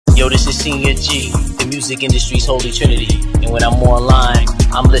Yo, this is Senior G, the music industry's holy trinity. And when I'm online,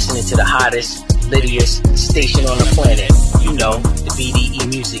 I'm listening to the hottest, littiest station on the planet. You know, the BDE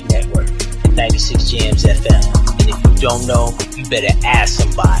Music Network at 96 Jams FM. And if you don't know, you better ask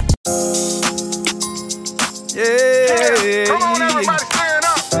somebody. Yeah. Come on, everybody, stand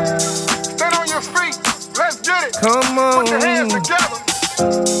up. Stand on your feet. Let's get it. Come on. Put your hands together.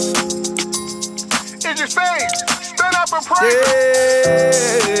 Is you saved? Stand up and praise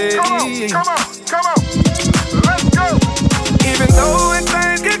Him. Come on. Let's go. Even though when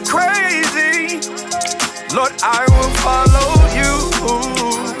things get crazy, Lord, I will follow you.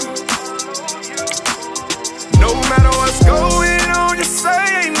 No matter what's going on, you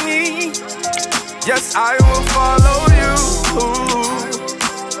save me. Yes, I will follow you.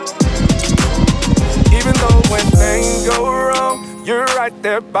 Even though when things go wrong, you're right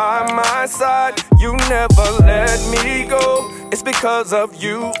there by my side. You never let me go. It's because of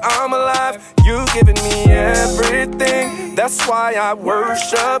you I'm alive. You've given me everything. That's why I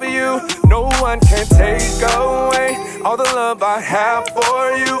worship you. No one can take away all the love I have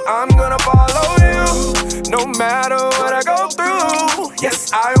for you. I'm gonna follow you, no matter what I go through.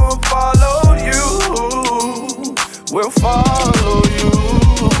 Yes, I will follow you. Will follow you.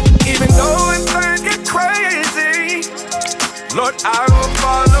 Even though when things get crazy, Lord, I will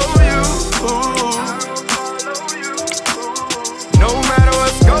follow you. No matter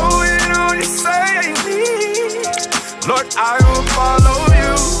what's going on, you save me. Lord, I will follow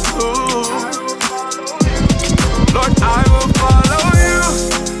you. Lord, I will follow you.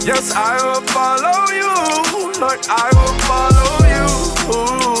 Yes, I will follow you. Lord, I will follow you.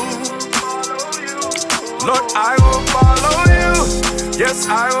 Lord, I will follow you. Yes,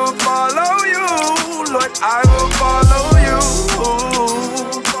 I will follow you. Lord, I will follow you.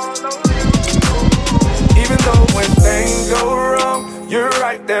 Even though when things go wrong, you're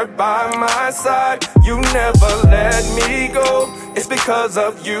right there by my side. You never let me go. It's because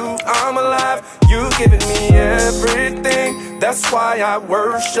of you I'm alive. You've given me everything. That's why I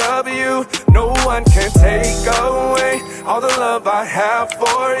worship you. No one can take away all the love I have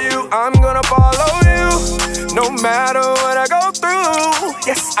for you. I'm gonna follow you, no matter what I go through.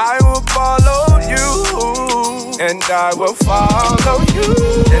 Yes, I will follow you, and I will follow you.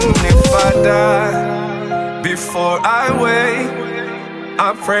 And if I die before I wake,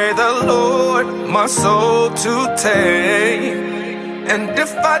 I pray the Lord my soul to take. And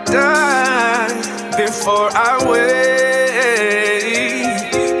if I die before I wake,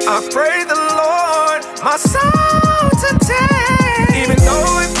 I pray the Lord my soul to take. Even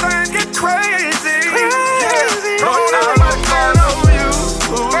though if things get crazy, Lord, I will follow you.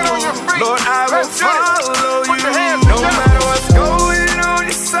 Lord, I will follow you. No matter what's going on,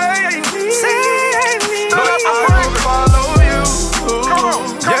 you save me. Lord, I will follow you.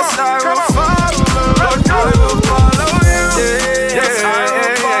 Yes, I will follow. Lord, I will follow you. Yes, I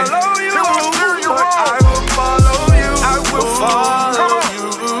will follow you. Lord, I will follow you. I will follow you.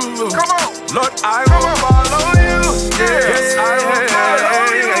 Lord, I will follow you. Yes, I will follow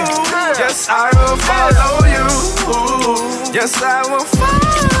you. Yes, I will follow you. Yes, I will follow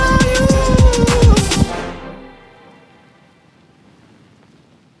you.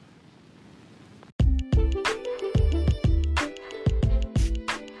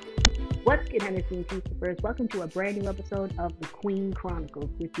 What's good, Hennessy Peacekeepers? Welcome to a brand new episode of the Queen Chronicles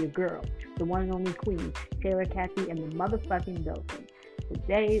with your girl, the one and only Queen, Taylor Cassie, and the motherfucking building.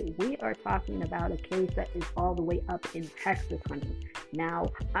 Today, we are talking about a case that is all the way up in Texas, honey. Now,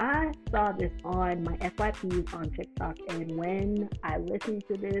 I saw this on my FYPs on TikTok, and when I listened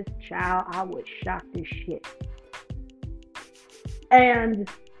to this, child, I was shocked as shit. And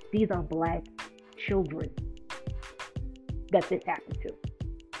these are black children that this happened to.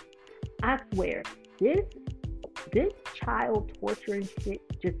 I swear, this child torturing shit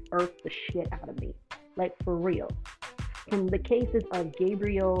just irked the shit out of me. Like, for real. From the cases of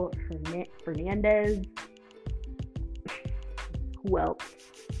Gabriel Fernandez, who else?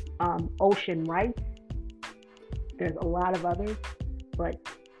 Ocean Rice. There's a lot of others. But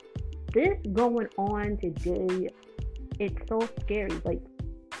this going on today, it's so scary. Like,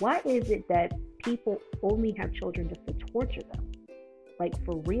 why is it that people only have children just to torture them? Like,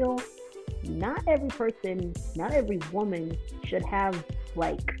 for real? Not every person, not every woman should have,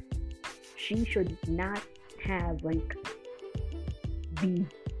 like, she should not have, like,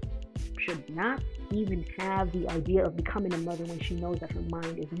 should not even have the idea of becoming a mother when she knows that her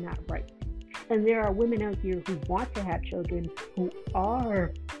mind is not right. And there are women out here who want to have children, who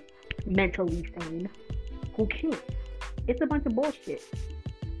are mentally sane, who can't. It's a bunch of bullshit.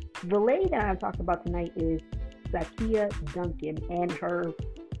 The lady that I'm talking about tonight is Zakia Duncan and her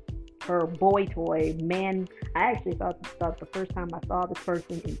her boy toy, man. I actually thought the first time I saw this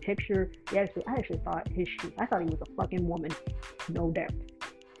person in picture, I actually thought his shoe. I thought he was a fucking woman, no doubt.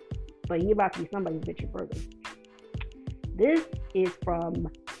 But he about to be somebody's bitch further. This is from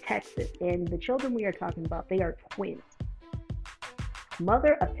Texas, and the children we are talking about, they are twins.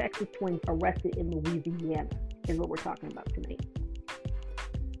 Mother of Texas twins arrested in Louisiana is what we're talking about tonight.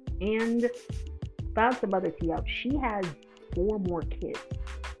 And found some other tea out. She has 4 more kids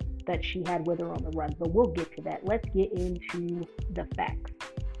that she had with her on the run, but we'll get to that. Let's get into the facts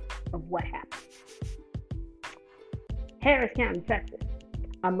of what happened. Harris County, Texas.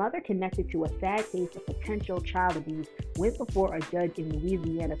 A mother connected to a sad case of potential child abuse went before a judge in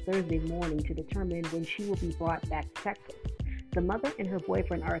Louisiana Thursday morning to determine when she will be brought back to Texas. The mother and her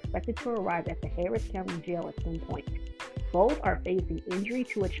boyfriend are expected to arrive at the Harris County Jail at some point. Both are facing injury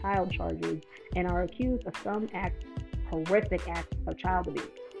to a child charges and are accused of some horrific acts of child abuse.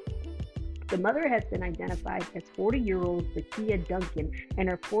 The mother has been identified as 40-year-old Zakia Duncan, and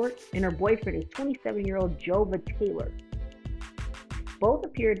her boyfriend is 27-year-old Jova Taylor. Both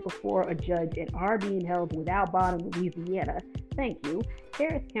appeared before a judge and are being held without bond in Louisiana. Thank you.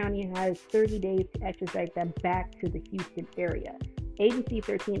 Harris County has 30 days to extradite them back to the Houston area. ABC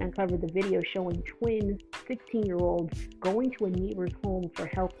 13 uncovered the video showing twin 16-year-olds going to a neighbor's home for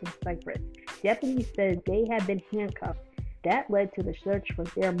help in Cyprus. Deputies said they had been handcuffed. That led to the search for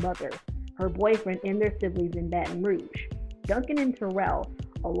their mother, her boyfriend, and their siblings in Baton Rouge. Duncan and Terrell,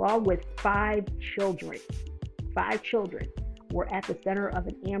 along with 5 children, were at the center of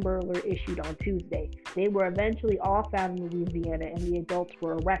an Amber Alert issued on Tuesday. They were eventually all found in Louisiana, and the adults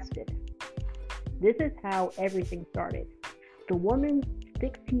were arrested. This is how everything started. The woman's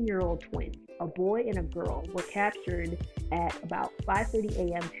 16-year-old twins, a boy and a girl, were captured at about 5:30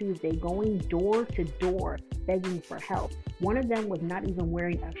 a.m. Tuesday, going door to door begging for help. One of them was not even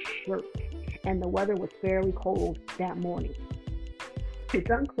wearing a shirt, and the weather was fairly cold that morning. It's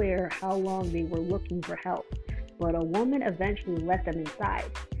unclear how long they were looking for help, but a woman eventually let them inside.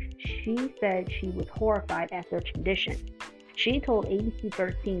 She said she was horrified at their condition. She told ABC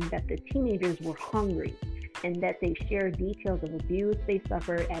 13 that the teenagers were hungry and that they shared details of abuse they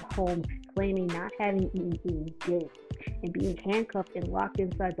suffered at home, claiming not having eaten in days and being handcuffed and locked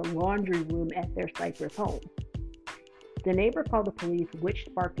inside the laundry room at their Cyprus home. The neighbor called the police, which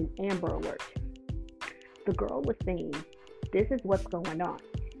sparked an Amber Alert. The girl was saying, "This is what's going on,"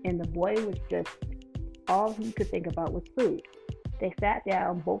 and the boy was just, all he could think about was food. They sat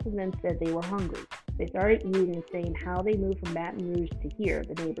down. Both of them said they were hungry. They started eating and saying how they moved from Baton Rouge to here,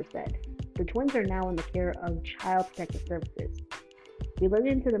 the neighbor said. The twins are now in the care of Child Protective Services. We looked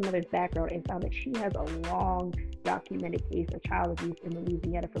into the mother's background and found that she has a long documented case of child abuse in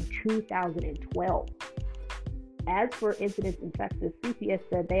Louisiana from 2012. As for incidents in Texas, CPS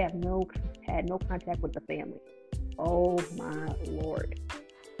said they had no contact with the family. Oh my Lord.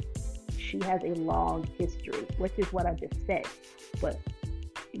 She has a long history, which is what I just said. But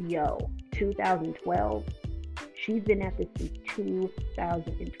 2012, she's been at this since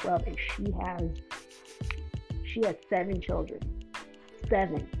 2012, and she has 7 children.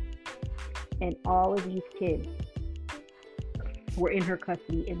 7. And all of these kids were in her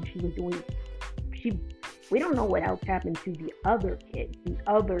custody, and we don't know what else happened to the other kids, the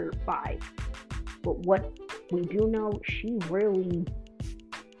other 5. But what we do know,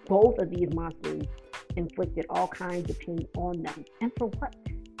 both of these monsters inflicted all kinds of pain on them. And for what?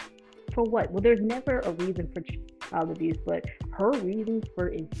 For what? Well, there's never a reason for child abuse, but her reasons for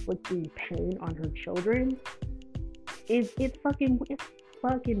inflicting pain on her children it's fucking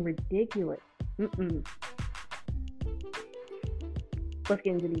ridiculous. Let's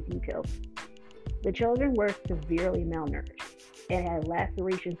get into these details. The children were severely malnourished and had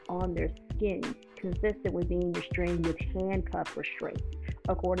lacerations on their skin consistent with being restrained with handcuff restraints,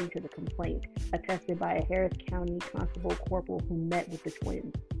 according to the complaint, attested by a Harris County Constable Corporal who met with the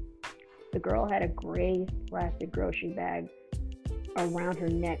twins. The girl had a gray plastic grocery bag around her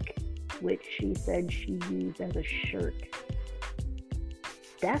neck, which she said she used as a shirt.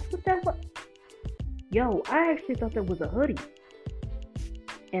 That's what that was? Yo, I actually thought that was a hoodie.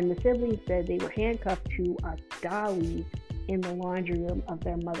 And the siblings said they were handcuffed to a dolly in the laundry room of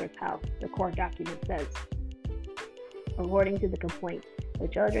their mother's house, the court document says. According to the complaint, the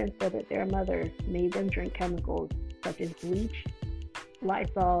children said that their mother made them drink chemicals such as bleach,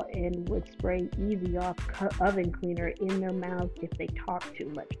 Lysol, and would spray Easy Off oven cleaner in their mouths if they talked too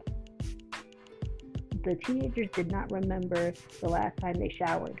much. The teenagers did not remember the last time they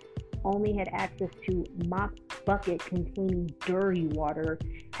showered, only had access to mop bucket containing dirty water,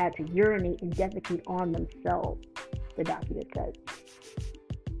 had to urinate and defecate on themselves, the document says.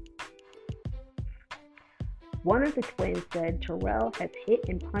 One of the twins said Terrell has hit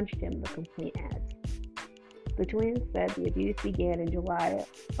and punched him, the complaint adds. The twins said the abuse began in July,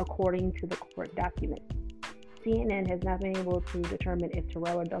 according to the court documents. CNN has not been able to determine if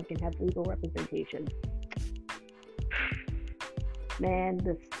Terrell or Duncan have legal representation. Man,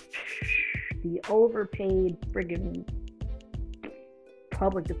 the overpaid friggin'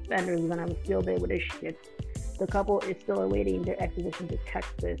 public defender is gonna have a field day with this shit. The couple is still awaiting their extradition to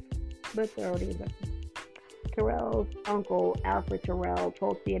Texas, but they're already arrested. Terrell's uncle, Alfred Terrell,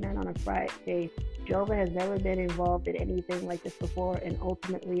 told CNN on a Friday, Jova has never been involved in anything like this before, and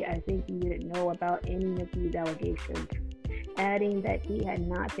ultimately, I think he didn't know about any of these allegations, adding that he had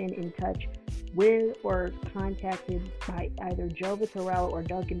not been in touch with or contacted by either Jova Terrell or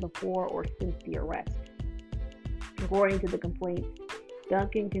Duncan before or since the arrest. According to the complaint,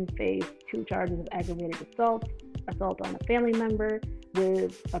 Duncan can face 2 charges of aggravated assault on a family member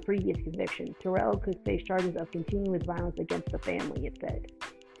with a previous conviction. Terrell could face charges of continuous violence against the family, it said.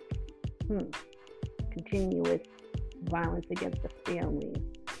 Continuous violence against the family.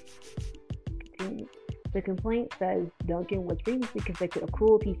 The complaint says Duncan was previously convicted of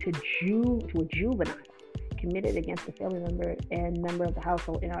cruelty to a juvenile committed against a family member and member of the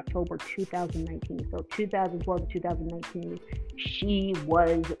household in October 2019. So 2012 to 2019, she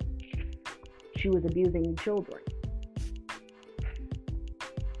was abusing children.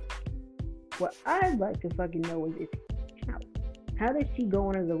 What I'd like to fucking know is how did she go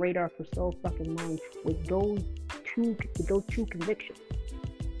under the radar for so fucking long with those two convictions?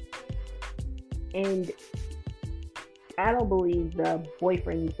 And I don't believe the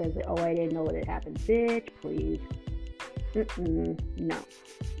boyfriend says that, oh, I didn't know what had happened. Bitch, please. No.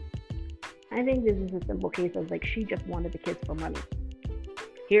 I think this is a simple case of like she just wanted the kids for money.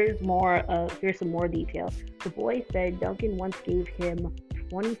 Here's some more detail. The boy said Duncan once gave him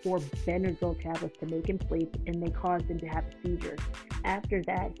 24 Benadryl tablets to make him sleep, and they caused him to have a seizure. After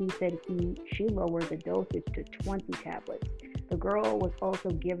that, he said she lowered the dosage to 20 tablets. The girl was also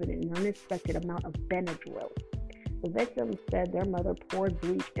given an unexpected amount of Benadryl. The victims said their mother poured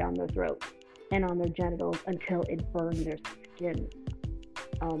bleach down their throats and on their genitals until it burned their skin.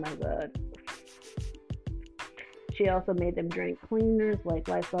 Oh my god. She also made them drink cleaners like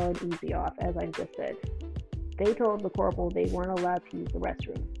Lysol and Easy Off, as I just said. They told the corporal they weren't allowed to use the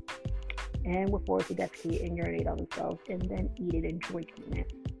restroom and were forced to defecate and urinate on themselves and then eat it and drink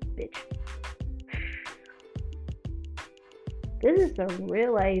it. Bitch. This is some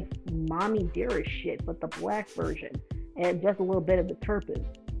real life mommy dearest shit, but the black version and just a little bit of the turpin.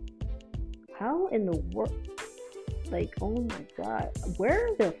 How in the world? Like, oh my god, where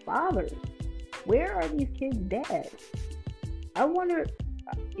are their fathers? Where are these kids' dads? I wonder,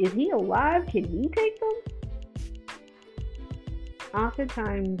 is he alive? Can he take them?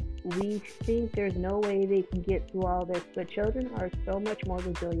 Oftentimes, we think there's no way they can get through all this, but children are so much more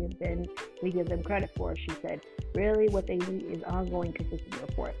resilient than we give them credit for, she said. Really, what they need is ongoing, consistent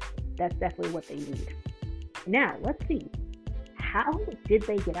reports. That's definitely what they need. Now, let's see. How did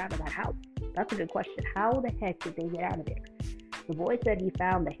they get out of that house? That's a good question. How the heck did they get out of there? The boy said he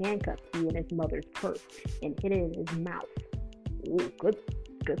found the handcuff key in his mother's purse and hid it in his mouth. Ooh, good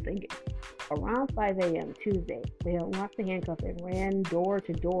thinking. Around 5 a.m. Tuesday, they unlocked the handcuff and ran door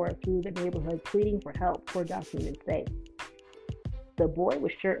to door through the neighborhood, pleading for help, court documents say. The boy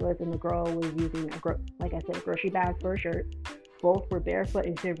was shirtless and the girl was using a grocery bag for a shirt. Both were barefoot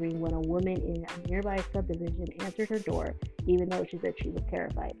and shivering when a woman in a nearby subdivision answered her door, even though she said she was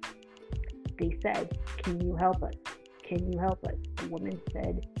terrified. They said, "Can you help us? Can you help us?" The woman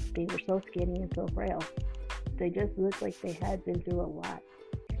said they were so skinny and so frail. They just looked like they had been through a lot.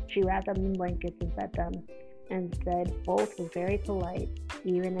 She wrapped them in blankets and fed them, and said both were very polite,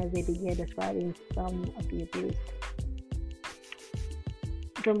 even as they began describing some of the abuse.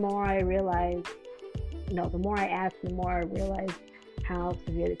 The more I asked, the more I realized how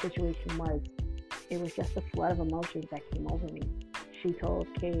severe the situation was. It was just a flood of emotions that came over me, she told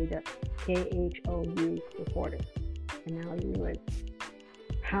KHOU reporter. And now you realize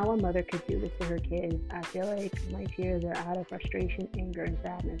how a mother could do this to her kids. I feel like my tears are out of frustration, anger, and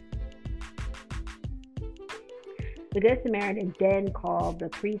sadness. The Good Samaritan then called the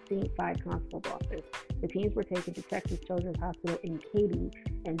Precinct 5 Constable's office. The teams were taken to Texas Children's Hospital in Katy,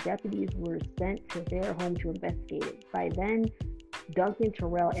 and deputies were sent to their home to investigate it. By then, Duncan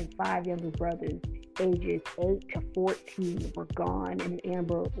Terrell and 5 younger brothers, ages 8 to 14, were gone, and an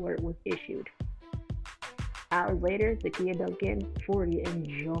Amber Alert was issued. Hours later, Zakia Duncan, 40, and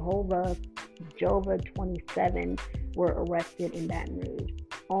Jova, 27, were arrested in Baton Rouge.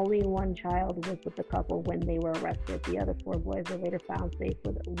 Only one child was with the couple when they were arrested. The other 4 boys were later found safe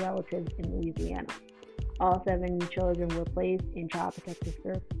with relatives in Louisiana. All 7 children were placed in Child Protective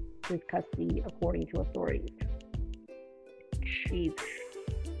Services custody, according to authorities. Jeez.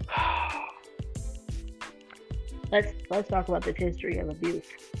 Let's talk about this history of abuse.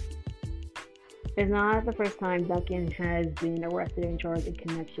 It's not the first time Duncan has been arrested and charged in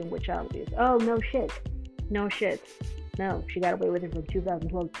connection with child abuse. Oh, no shit. No, she got away with it from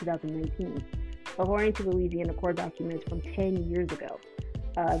 2012 to 2019. According to Louisiana court documents from 10 years ago,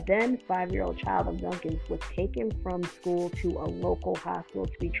 then 5-year-old child of Duncan's was taken from school to a local hospital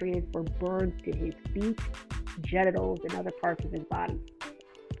to be treated for burns to his feet, genitals, and other parts of his body.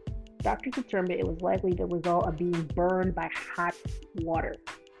 Doctors determined it was likely the result of being burned by hot water.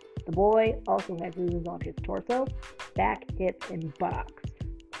 The boy also had bruises on his torso, back, hips, and buttocks.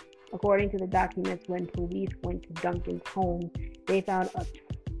 According to the documents, when police went to Duncan's home, they found a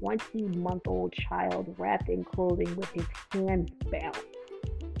 20-month-old child wrapped in clothing with his hands bound.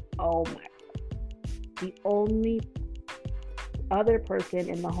 Oh my God. The only other person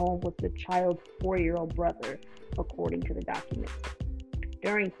in the home was the child's 4-year-old brother, according to the documents.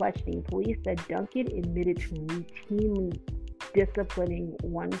 During questioning, police said Duncan admitted to routinely disciplining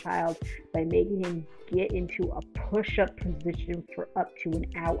one child by making him get into a push-up position for up to an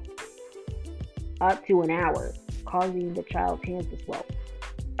hour, causing the child's hands to swell.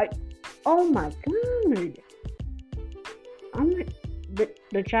 Oh my God!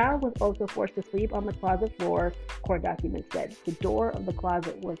 The child was also forced to sleep on the closet floor, court documents said. The door of the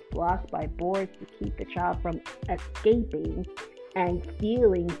closet was blocked by boards to keep the child from escaping and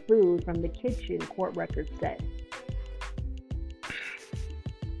stealing food from the kitchen, court records said.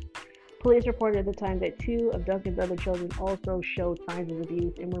 Police reported at the time that 2 of Duncan's other children also showed signs of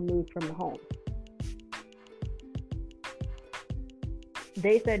abuse and were moved from the home.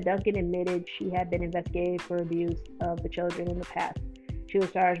 They said Duncan admitted she had been investigated for abuse of the children in the past. She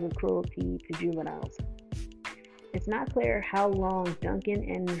was charged with cruelty to juveniles. It's not clear how long Duncan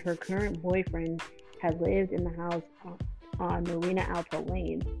and her current boyfriend had lived in the house on Marina Alto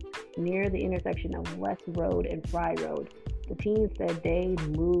Lane, near the intersection of West Road and Fry Road. The teens said they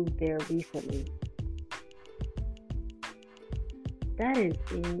moved there recently. That is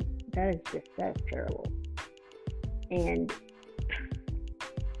terrible. And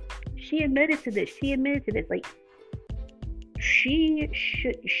she admitted to this. Like, she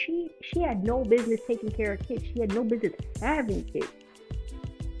had no business taking care of kids. She had no business having kids.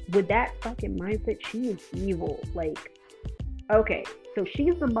 With that fucking mindset, she is evil. Like, okay, so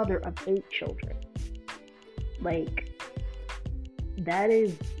she's the mother of 8 children. Like, that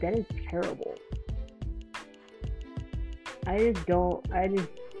is terrible.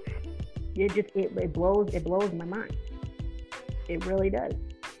 It blows my mind. It really does.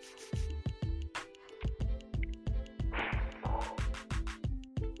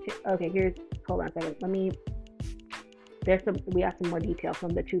 Okay, hold on a second. We have some more details from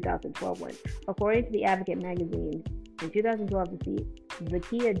the 2012 one. According to the Advocate magazine, in 2012,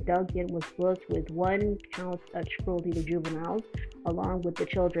 Zakia Duncan was booked with 1 count of cruelty to juveniles, along with the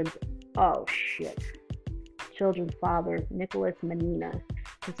children's father, Nicholas Manina,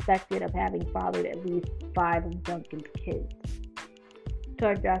 suspected of having fathered at least 5 of Duncan's kids.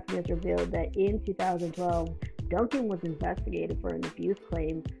 Court documents revealed that in 2012, Duncan was investigated for an abuse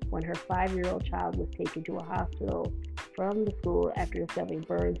claim when her 5-year-old child was taken to a hospital from the school after suffering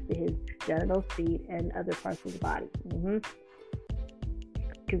burns to his genitals, feet, and other parts of the body.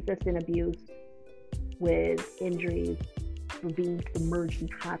 Consistent abuse with injuries for being submerged in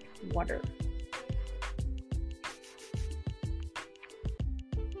hot water.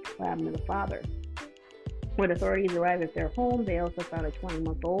 What happened to the father? When authorities arrived at their home, they also found a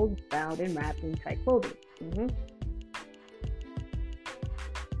 20-month-old bound and wrapped in tight clothing.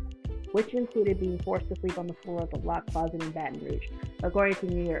 Which included being forced to sleep on the floor of the locked closet in Baton Rouge. According to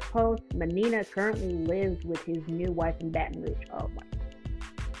the New York Post, Manina currently lives with his new wife in Baton Rouge. Oh my.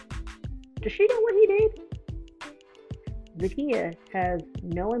 Does she know what he did? Zakia has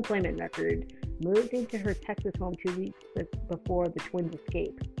no employment record, moved into her Texas home 2 weeks before the twins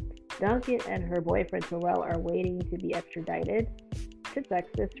escaped. Duncan and her boyfriend Terrell are waiting to be extradited to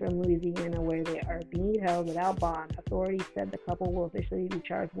Texas from Louisiana, where they are being held without bond. Authorities said the couple will officially be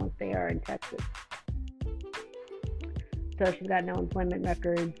charged once they are in Texas. So she's got no employment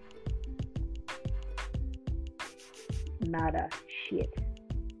record. Nada. Shit.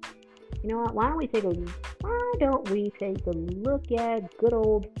 You know what? Why don't we take a look at good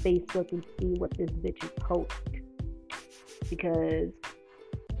old Facebook and see what this bitch is posting? Because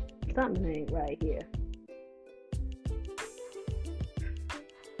something ain't right here.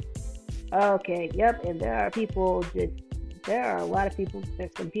 Okay, yep, and there are people just There are a lot of people.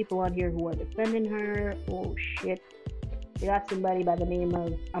 There's some people on here who are defending her. Oh shit! We got somebody by the name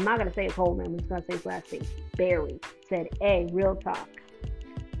of, I'm not gonna say his whole name. I'm just gonna say his last name. Barry said, "Hey, real talk.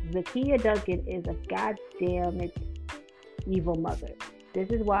 Zakia Duncan is a goddamn evil mother. This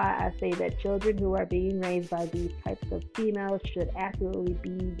is why I say that children who are being raised by these types of females should absolutely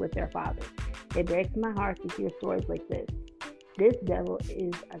be with their fathers. It breaks my heart to hear stories like this. This devil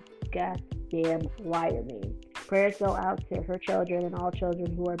is a goddamn liar, man. Prayers go out to her children and all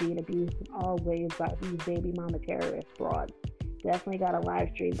children who are being abused in all ways by these baby mama terrorist frauds. Definitely got a live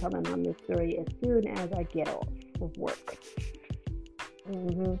stream coming on this story as soon as I get off of work."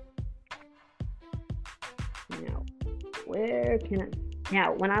 Now, where can I...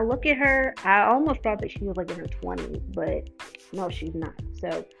 Now, when I look at her, I almost thought that she was like in her 20s, but no, she's not.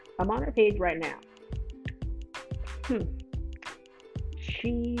 So, I'm on her page right now.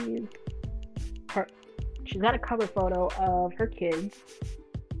 She's got a cover photo of her kids.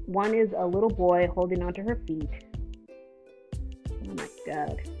 One is a little boy holding onto her feet. Oh my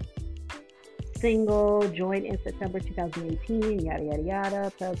God. Single, joined in September 2018, yada yada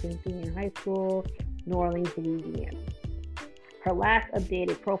yada. Pleasant Senior High School, New Orleans, Louisiana. Her last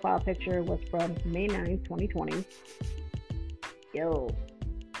updated profile picture was from May 9th, 2020. Yo.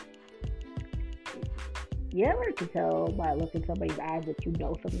 You ever can tell by looking at somebody's eyes that you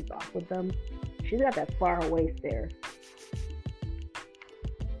know something's off with them? She's got that far waist there.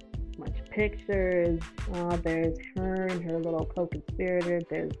 Bunch of pictures. There's her and her little co-conspirator.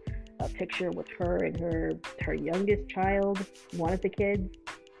 There's a picture with her and her youngest child, one of the kids.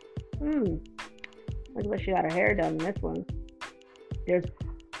 Looks like she got her hair done in this one. There's,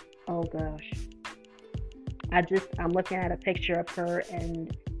 oh gosh. I'm looking at a picture of her,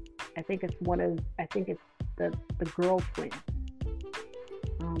 and I think it's the girl twin.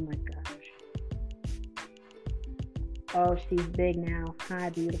 Oh my gosh. Oh, she's big now. Hi,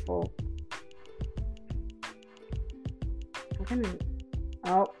 beautiful.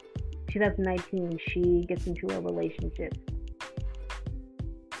 Oh, 2019, she gets into a relationship.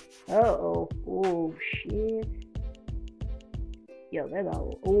 Oh shit. Yo, there's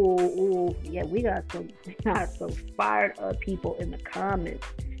yeah, we got some fired up people in the comments.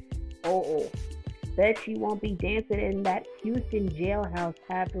 Bet you won't be dancing in that Houston jailhouse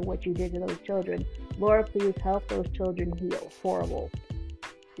after what you did to those children. Lord, please help those children heal. Horrible.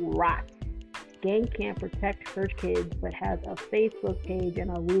 Rot. Gang can't protect her kids, but has a Facebook page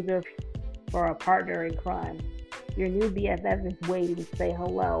and a loser for a partner in crime. Your new BFF is waiting to say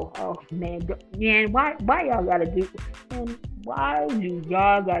hello. Oh man, why y'all gotta do? Man, why do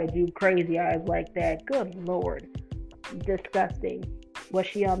y'all gotta do crazy eyes like that? Good Lord, disgusting. Was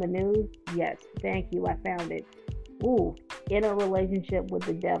she on the news? Yes. Thank you. I found it. In a relationship with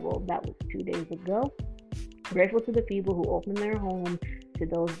the devil. That was 2 days ago. Grateful to the people who opened their home to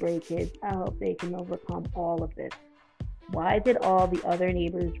those brave kids. I hope they can overcome all of this. Why did all the other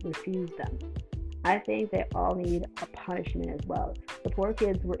neighbors refuse them? I think they all need a punishment as well. The poor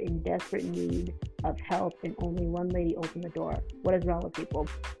kids were in desperate need of help, and only one lady opened the door. What is wrong with people?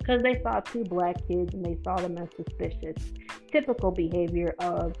 Because they saw 2 black kids and they saw them as suspicious. Typical behavior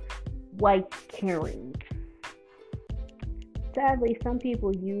of white Karens. Sadly, some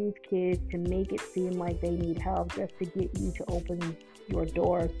people use kids to make it seem like they need help just to get you to open your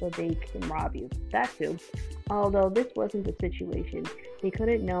door so they can rob you. That too. Although this wasn't the situation, they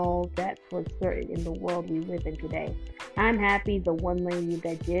couldn't know that for certain in the world we live in today. I'm happy the one lady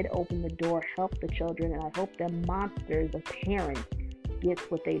that did open the door helped the children, and I hope the monsters of parents gets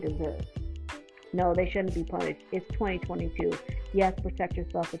what they deserve. No, they shouldn't be punished. It's 2022. You have to protect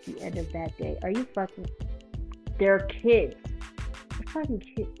yourself at the end of that day. Are you fucking... They're kids. They're fucking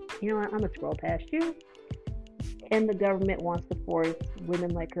kids. You know what? I'm gonna scroll past you. And the government wants to force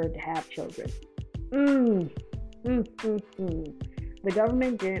women like her to have children. The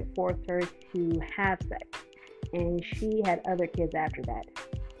government didn't force her to have sex, and she had other kids after that.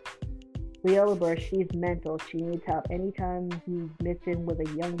 Leola Bush, she's mental. She needs help. Anytime he's missing with a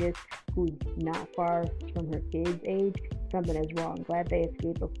youngest who's not far from her kid's age, something is wrong. Glad they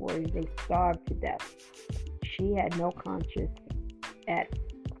escaped before they starved to death. She had no conscience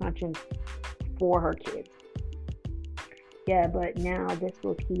for her kids. Yeah, but now this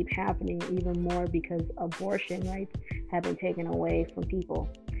will keep happening even more because abortion rights have been taken away from people.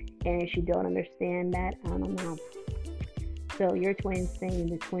 And if you don't understand that, I don't know. So you're saying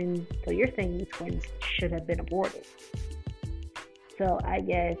the twins should have been aborted. So I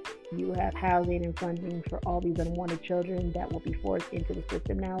guess you have housing and funding for all these unwanted children that will be forced into the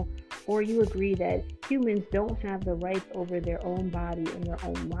system now, or you agree that humans don't have the rights over their own body and their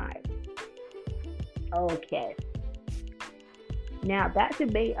own lives. Okay. Now, that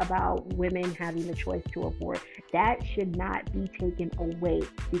debate about women having the choice to abort, that should not be taken away,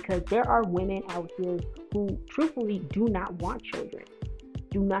 because there are women out here who truthfully do not want children,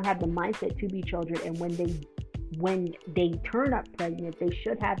 do not have the mindset to be children, and when they turn up pregnant, they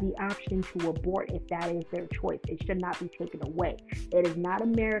should have the option to abort if that is their choice. It should not be taken away. It is not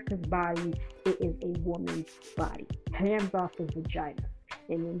America's body, it is a woman's body. Hands off the vagina.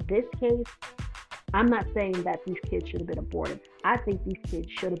 And in this case, I'm not saying that these kids should have been aborted. I think these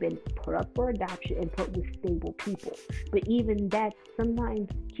kids should have been put up for adoption and put with stable people. But even that, sometimes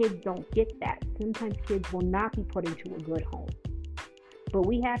kids don't get that. Sometimes kids will not be put into a good home. But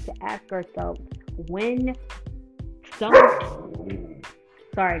we have to ask ourselves, when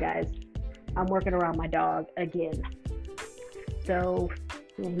sorry guys, I'm working around my dog again. So,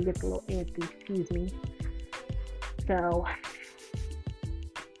 yeah, he gets a little antsy, excuse me. So,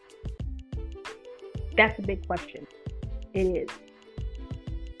 that's a big question. It is.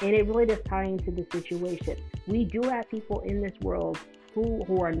 And it really does tie into the situation. We do have people in this world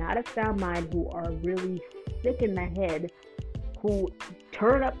who are not of sound mind, who are really sick in the head, who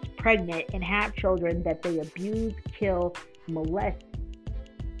turn up pregnant and have children that they abuse, kill, molest.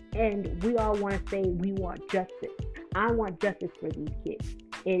 And we all want to say we want justice. I want justice for these kids.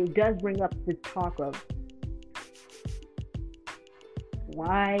 And it does bring up the talk of,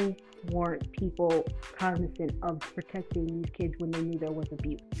 why weren't people cognizant of protecting these kids when they knew there was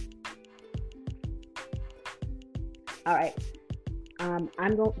abuse? All right.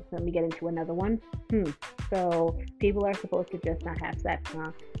 Let me get into another one. So people are supposed to just not have sex,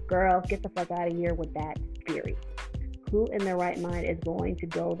 huh? Girl, get the fuck out of here with that theory. Who in their right mind is going to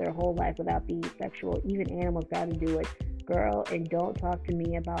go their whole life without being sexual? Even animals got to do it. Girl, and don't talk to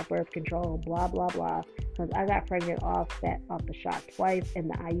me about birth control, blah, blah, blah. Because I got pregnant off the shot twice and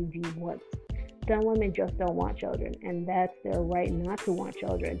the IUD once. Some women just don't want children, and that's their right not to want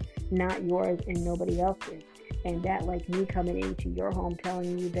children, not yours and nobody else's. And that, like me coming into your home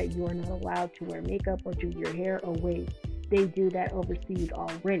telling you that you are not allowed to wear makeup or do your hair or wig. They do that overseas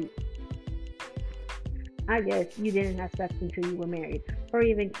already. I guess you didn't have sex until you were married, or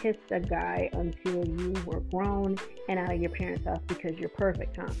even kissed a guy until you were grown and out of your parents' house because you're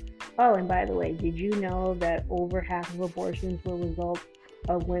perfect, huh? Oh, and by the way, did you know that over half of abortions were results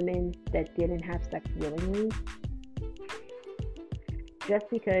of women that didn't have sex willingly? Just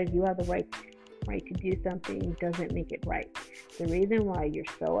because you have the right to do something doesn't make it right. The reason why you're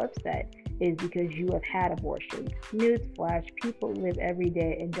so upset is because you have had abortions. Newsflash, people live every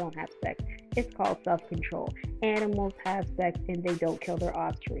day and don't have sex. It's called self-control. Animals have sex and they don't kill their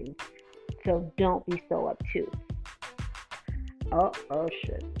offspring. So don't be so obtuse. Oh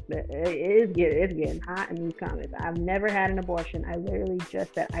shit. It's getting hot in these comments. I've never had an abortion. I literally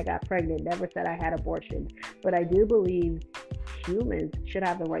just said I got pregnant, never said I had abortion. But I do believe humans should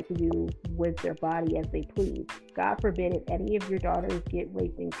have the right to do with their body as they please. God forbid if any of your daughters get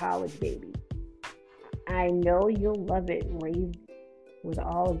raped in college, baby. I know you'll love it, raised with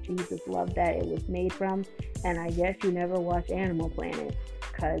all of Jesus' love that it was made from. And I guess you never watched Animal Planet,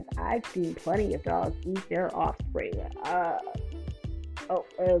 because I've seen plenty of dogs eat their offspring.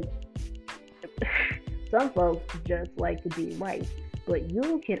 Some folks just like to be right, but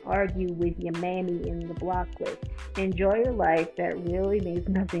you can argue with your mammy in the block list. Enjoy your life. That really means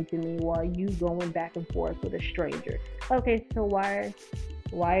nothing to me while you going back and forth with a stranger. Okay, so why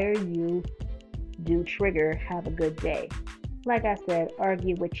are you do trigger have a good day? Like I said,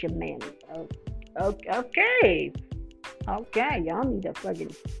 argue with your mammy. Okay, y'all need to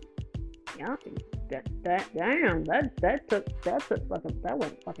fucking, y'all that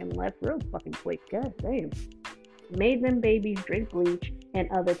went fucking left real fucking quick. God damn. Made them babies drink bleach and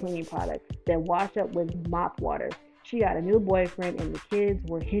other cleaning products, then wash up with mop water. She got a new boyfriend and the kids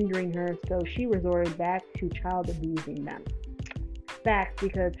were hindering her, so she resorted back to child abusing them. Facts,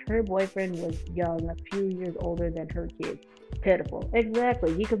 because her boyfriend was young, a few years older than her kids. Pitiful.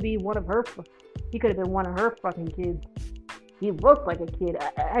 Exactly. He could have been one of her fucking kids. He looked like a kid.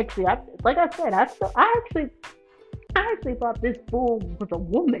 I actually thought this fool was a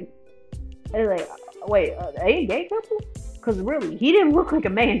woman. And like, wait, are they a gay couple? Because really, he didn't look like a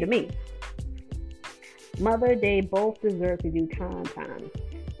man to me. Mother, they both deserve to do time.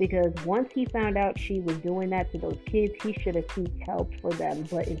 Because once he found out she was doing that to those kids, he should have sought help for them.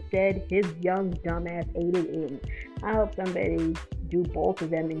 But instead, his young dumbass ate it in. I hope somebody do both of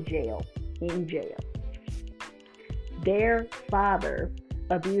them in jail. Their father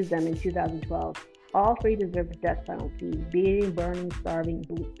abused them in 2012. All three deserve the death penalty: beating, burning, starving,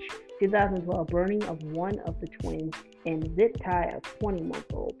 bleach. 2012, burning of one of the twins, and zip tie a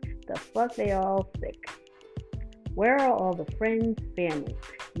 20-month-old. The fuck, they all sick. Where are all the friends, family?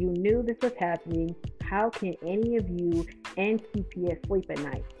 You knew this was happening. How can any of you and CPS sleep at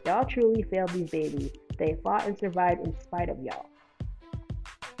night? Y'all truly failed these babies. They fought and survived in spite of y'all.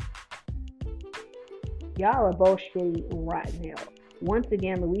 Y'all are both shitty and rotten hell. Once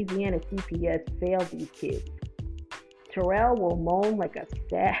again, Louisiana CPS failed these kids. Terrell will moan like a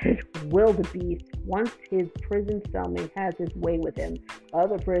sad wildebeest once his prison cellmate has his way with him.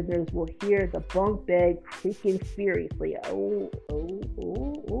 Other prisoners will hear the bunk bed creaking furiously. Oh.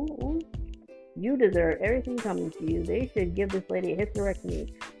 You deserve everything coming to you. They should give this lady a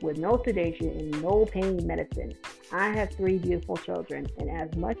hysterectomy with no sedation and no pain medicine. I have 3 beautiful children, and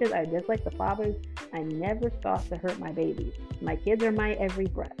as much as I dislike the fathers, I never thought to hurt my babies. My kids are my every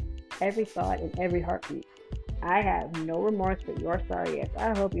breath, every thought, and every heartbeat. I have no remorse for your sorry ass.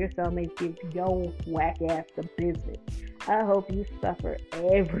 I hope your cellmates give your whack ass the business. I hope you suffer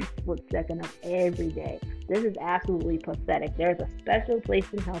every split second of every day. This is absolutely pathetic. There's a special place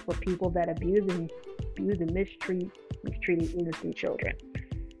in hell for people that abuse and mistreat innocent children.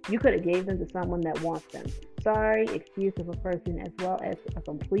 You could have gave them to someone that wants them. Sorry, excuse of a person as well as a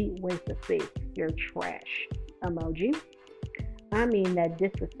complete waste of space. You're trash. Emoji. I mean that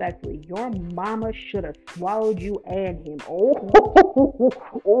disrespectfully. Your mama should have swallowed you and him. Oh.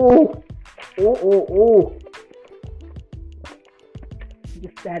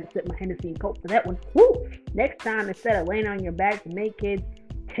 Just had to sip my Hennessy and Coke for that one. Woo! Next time, instead of laying on your back to make kids,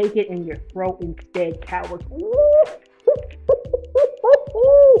 take it in your throat instead, cowards. Ooh.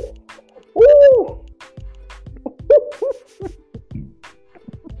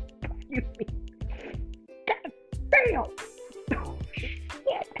 Excuse me. God damn. Oh,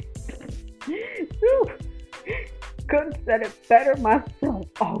 shit. Ooh. Couldn't have said it better myself.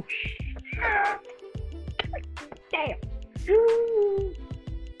 Oh, shit. Damn.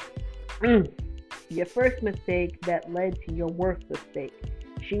 Your first mistake that led to your worst mistake.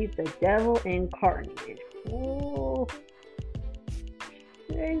 She's the devil incarnated. Oh,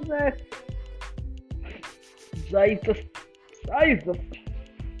 Jesus.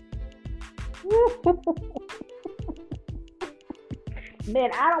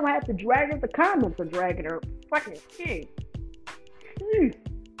 Man, I don't have to drag her. The comments are dragging her. Fucking shit.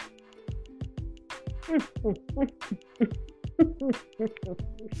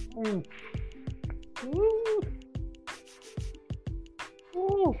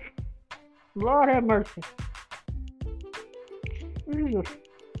 Lord have mercy.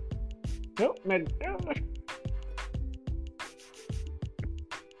 Help me,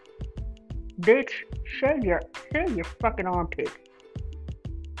 bitch, shave your fucking armpit.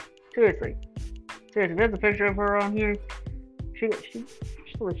 Seriously, there's a picture of her on here. She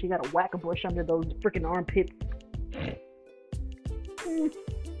got a whack-a-bush under those freaking armpits.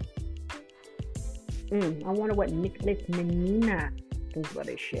 I wonder what Nicholas Menina thinks about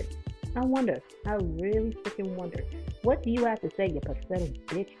this shit. I really freaking wonder. What do you have to say, you pathetic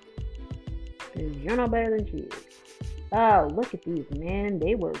bitch? Because you're no better than she is. Oh, look at these, man.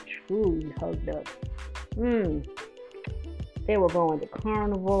 They were truly hugged up. They were going to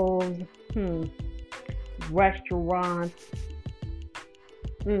carnivals, restaurants.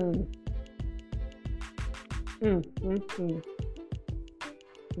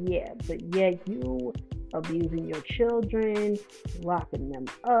 Yeah, but yet you abusing your children, locking them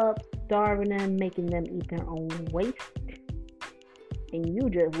up, starving them, making them eat their own waste, and you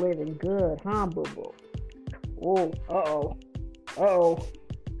just living good, huh, boo-boo? Oh,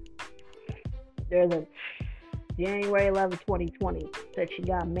 There's a January 11, 2020 that she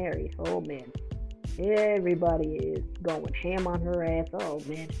got married. Oh, man. Everybody is going ham on her ass. Oh,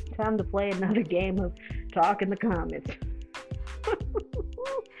 man. Time to play another game of talk in the comments.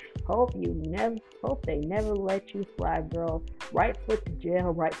 Hope they never let you slide, girl. Right foot to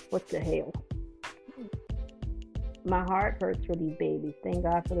jail, right foot to hell. My heart hurts for these babies. Thank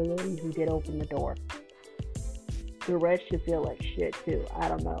God for the ladies who did open the door. The rest should feel like shit too. I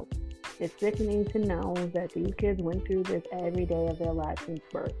don't know. It's sickening to know that these kids went through this every day of their lives since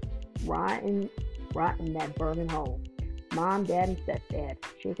birth. Rotting that burning hole. Mom, dad, and stepdad.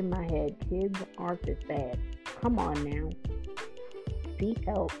 Shaking my head. Kids aren't this bad. Come on now. Seek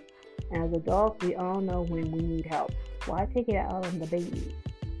help. As adults, we all know when we need help. Why take it out on the babies?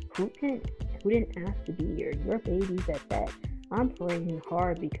 Who didn't ask to be here? Your babies at that. I'm praying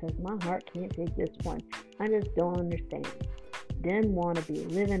hard because my heart can't take this one. I just don't understand. Didn't want to be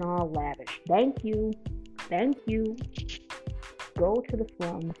living all lavish. Thank you. Go to the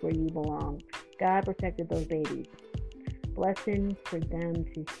slums where you belong. God protected those babies. Blessing for them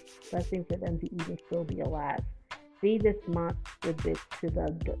to even still be alive. Feed this monster bitch to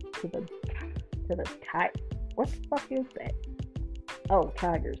the What the fuck is that? Oh,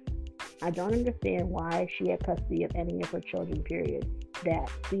 tigers. I don't understand why she had custody of any of her children, period. That,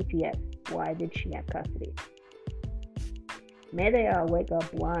 CPS. Why did she have custody? May they all wake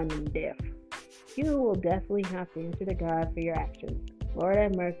up blind and deaf. You will definitely have to answer to God for your actions. Lord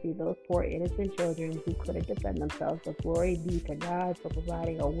have mercy, those poor innocent children who couldn't defend themselves, but glory be to God for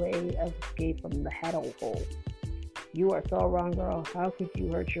providing a way of escape from the hellhole. You are so wrong, girl. How could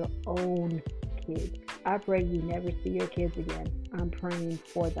you hurt your own kids? I pray you never see your kids again. I'm praying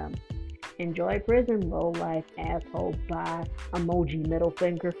for them. Enjoy prison, low life asshole. Bye. Emoji middle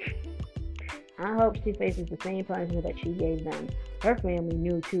finger. I hope she faces the same punishment that she gave them. Her family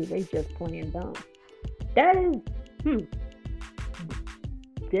knew too. They just playing dumb. That is,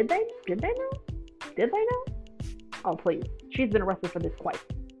 Did they know? Did they know? Oh, please. She's been arrested for this twice.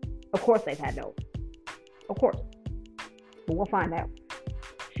 Of course they've had notes. Of course. But we'll find out.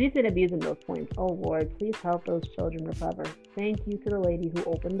 She's been abusing those twins. Oh, Lord, please help those children recover. Thank you to the lady who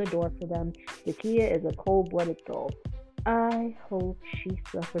opened the door for them. Zakia is a cold-blooded soul. I hope she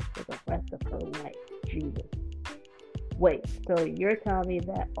suffers for the rest of her life. Jesus. Wait, so you're telling me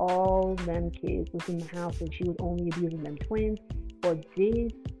that all them kids was in the house and she was only abusing them twins? Or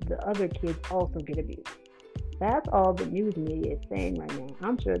did the other kids also get abused? That's all the news media is saying right now.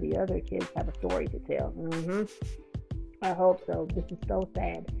 I'm sure the other kids have a story to tell. I hope so. This is so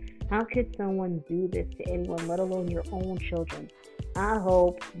sad. How could someone do this to anyone, let alone your own children? I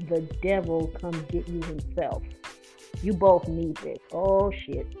hope the devil comes get you himself. You both need this. Oh,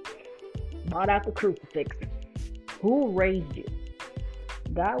 shit. Brought out the crucifix. Who raised you?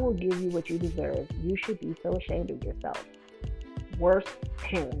 God will give you what you deserve. You should be so ashamed of yourself. Worst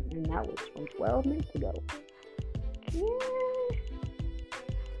parent. And that was from 12 minutes ago. Yeah.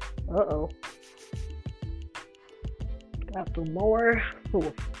 Uh-oh. Got some more.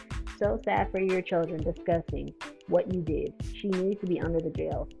 Ooh. So sad for your children. Disgusting what you did. She needs to be under the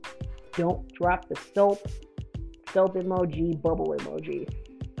jail. Don't drop the soap emoji, bubble emoji.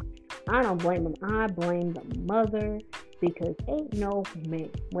 I don't blame him. I blame the mother because ain't no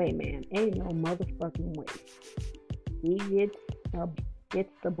motherfucking way. He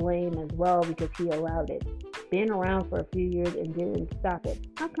gets the blame as well because he allowed it. Been around for a few years and didn't stop it.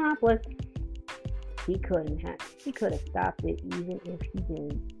 Accomplice. He could have stopped it even if he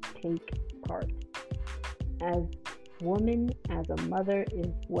didn't take part. As woman, as a mother is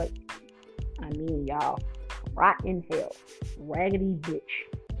what I mean, y'all. Rot in hell. Raggedy bitch.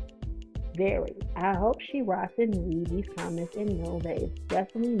 Very. I hope she rots and read these comments and know that it's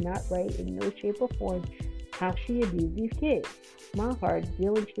definitely not right in no shape or form how she abused these kids. My heart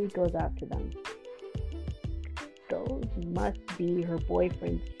diligently goes out to them. Those must be her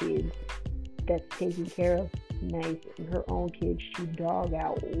boyfriend's kids that's taking care of nice, and her own kids she dog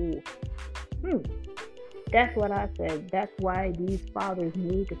out. Ooh. That's what I said. That's why these fathers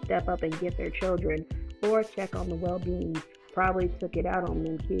need to step up and get their children or check on the well-being. Probably took it out on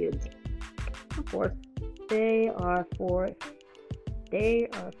them kids. Of course, they are for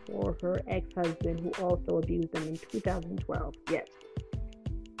her ex-husband who also abused them in 2012. Yes.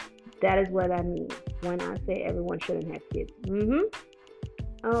 That is what I mean when I say everyone shouldn't have kids.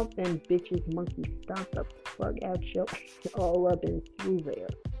 Oh, them bitches monkey stomp the fuck out your all up and through there.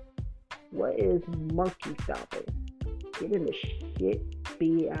 What is monkey stomping? Getting the shit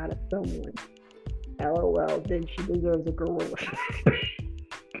beat out of someone. LOL, then she deserves a gorilla.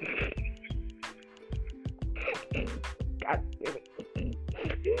 God damn it.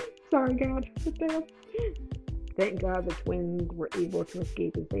 Sorry, God. Thank God the twins were able to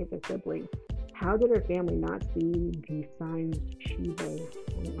escape and save their siblings. How did her family not see the signs she was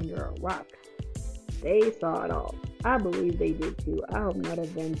under a rock? They saw it all. I believe they did too. I hope none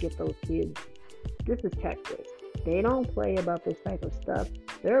of them get those kids. This is Texas. They don't play about this type of stuff.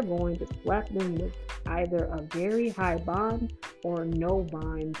 They're going to slap them with either a very high bond or no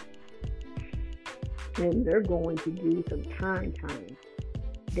bond. And they're going to do some time.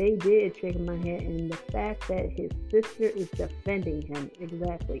 They did shake my head, and the fact that his sister is defending him.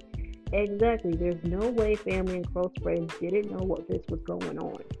 Exactly. There's no way family and close friends didn't know what this was going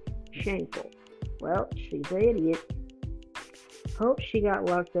on. Shameful. Well, she's an idiot. Hope she got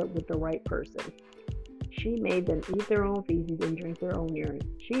locked up with the right person. She made them eat their own feces and drink their own urine.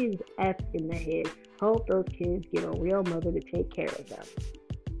 She's F in the head. Hope those kids get a real mother to take care of them.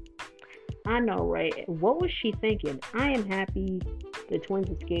 I know, right? What was she thinking? I am happy the twins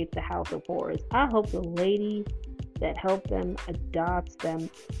escaped the house of horrors. I hope the lady that helped them adopts them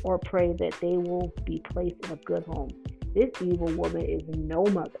or pray that they will be placed in a good home. This evil woman is no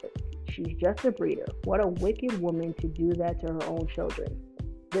mother. She's just a breeder. What a wicked woman to do that to her own children.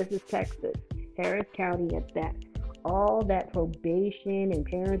 This is Texas. Harris County at that. All that probation and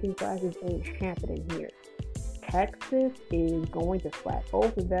parenting classes ain't happening here. Texas is going to slap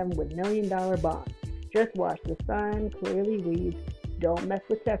both of them with $1 million bonds. Just watch. The sign clearly reads, "Don't mess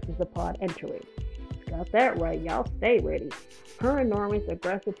with Texas upon entering." Got that right. Y'all stay ready. Her enormous,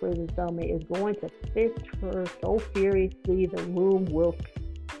 aggressive prison cellmate is going to fist her so furiously the room will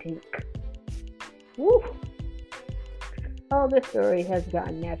stink. Woo! Oh, this story has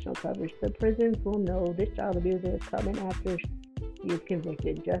gotten national coverage. The prisons will know this child abuser is coming after she is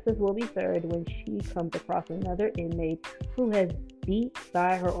convicted. Justice will be served when she comes across another inmate who has beat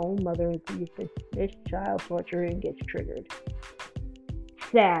by her own mother and sees this child torture and gets triggered.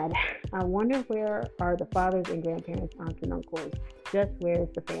 Sad. I wonder where are the fathers and grandparents, aunts and uncles? Just where's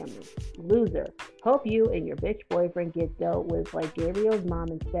the family? Loser. Hope you and your bitch boyfriend get dealt with like Gabriel's mom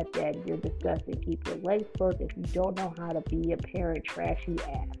and stepdad. You're disgusting. Keep your legs closed if you don't know how to be a parent. Trashy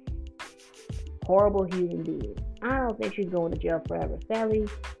ass. Horrible human being. I don't think she's going to jail forever. Sadly,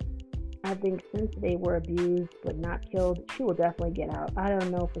 I think since they were abused but not killed, she will definitely get out. I don't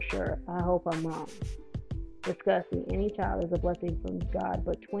know for sure. I hope I'm wrong. Disgusting. Any child is a blessing from God,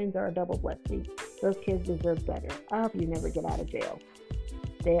 but twins are a double blessing. Those kids deserve better. I hope you never get out of jail.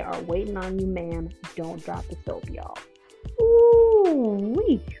 They are waiting on you, ma'am. Don't drop the soap, y'all.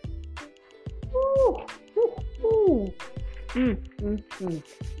 Ooh-wee. Ooh. Ooh. Ooh.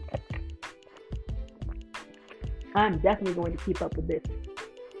 I'm definitely going to keep up with this.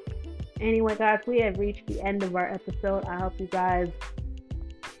 Anyway, guys, we have reached the end of our episode. I hope you guys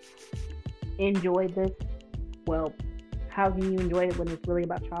enjoyed this. Well, how can you enjoy it when it's really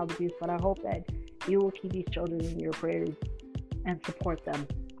about child abuse? But I hope that you will keep these children in your prayers and support them.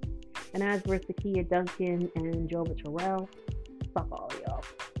 And as for Sakia Duncan and Jova Terrell, fuck all of y'all.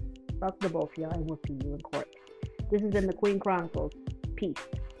 Fuck the both of y'all, and we'll see you in court. This has been the Queen Chronicles. Peace.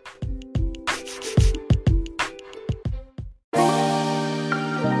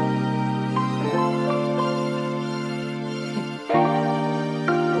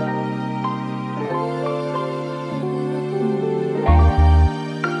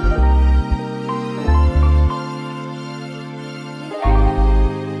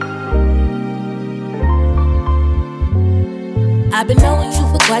 I've been knowing you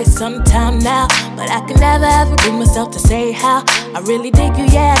for quite some time now, but I can never ever bring myself to say how I really dig you.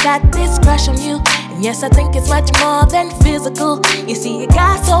 Yeah, I got this crush on you, and yes, I think it's much more than physical. You see, you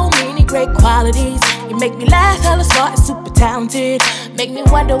got so many great qualities. You make me laugh, hella smart and super talented. Make me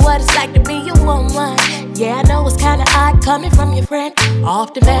wonder what it's like to be your woman. Yeah, I know it's kinda odd coming from your friend. I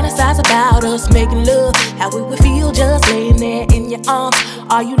often fantasize about us making love, how we would feel just laying there in your arms.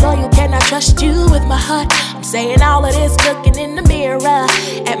 Are you loyal? Can I trust you with my heart? I'm saying all of this looking in the mirror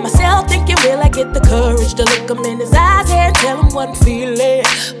at myself, thinking, will I get the courage to look him in his eyes and tell him what I'm feeling?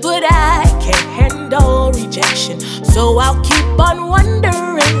 But I can't handle rejection, so I'll keep on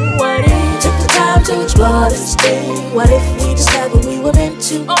wondering what if took the time to explore this thing. What if we discovered we were meant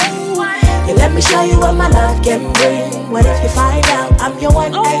to be? Yeah, let me show you what my love can bring. What if you find out I'm your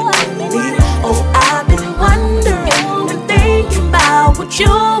one and only? Oh, I've been wondering and thinking about what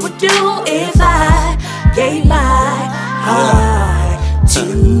you would do if I gave my heart to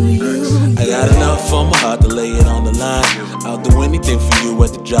you. I got enough on my heart to lay it on the line. I'll do anything for you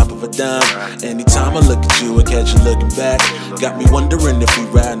at the drop of a dime. Anytime I look at you, I catch you looking back. Got me wondering if we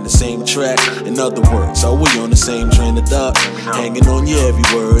riding the same track. In other words, are we on the same train of thought? Hanging on your every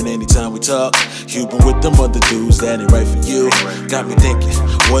word anytime we talk. You been with them other dudes that ain't right for you. Got me thinking,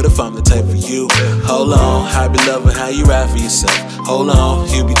 what if I'm the type for you? Hold on, I be loving how you ride for yourself. Hold on,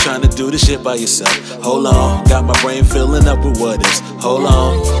 you be trying to do this shit by yourself. Hold on, got my brain filling up with what is. Hold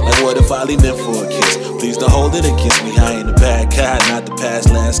on, like what if I lean in for a kiss? Please don't hold it and kiss me. I ain't a bad guy, not the past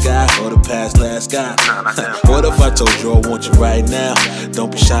last guy or the past last guy. What if I told you I want you right now?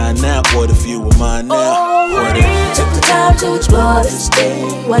 Don't be shy now. What if you were mine now? What if we took the time to explore this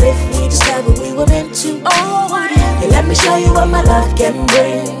thing? What if we discovered we were meant to? Yeah, let me show you what my love can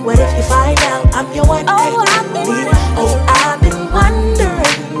bring. What if you find out I'm your one and only? Oh, I've been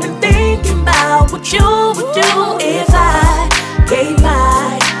wondering and thinking about what you would do if I gave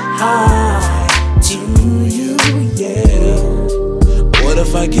my heart to you, yeah. What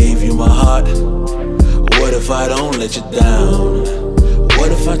if I gave you my heart? What if I don't let you down?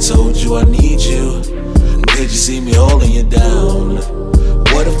 What if I told you I need you? Could you see me holding you down?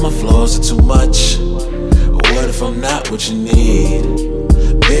 What if my flaws are too much? What if I'm not what you need?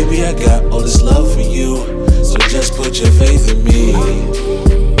 Baby, I got all this love for you, so just put your faith in me.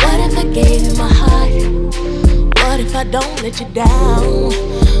 What if I gave you my heart? What if I don't let you down?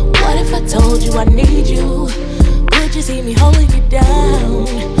 What if I told you I need you? Could you see me holding you down?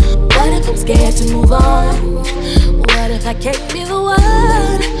 What if I'm scared to move on? What if I can't be the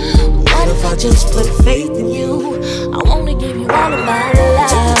one? What if I just put faith in you? I wanna give you all of my life.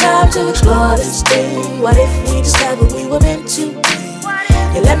 Take the time to explore this thing. What if we discovered we were meant to be?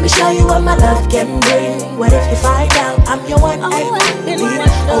 Yeah, let me show you what my love can bring. What if you find out I'm your one and only?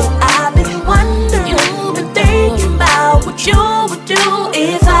 Oh, I've been wondering, you've been thinking about what you would do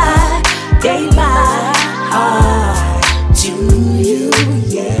if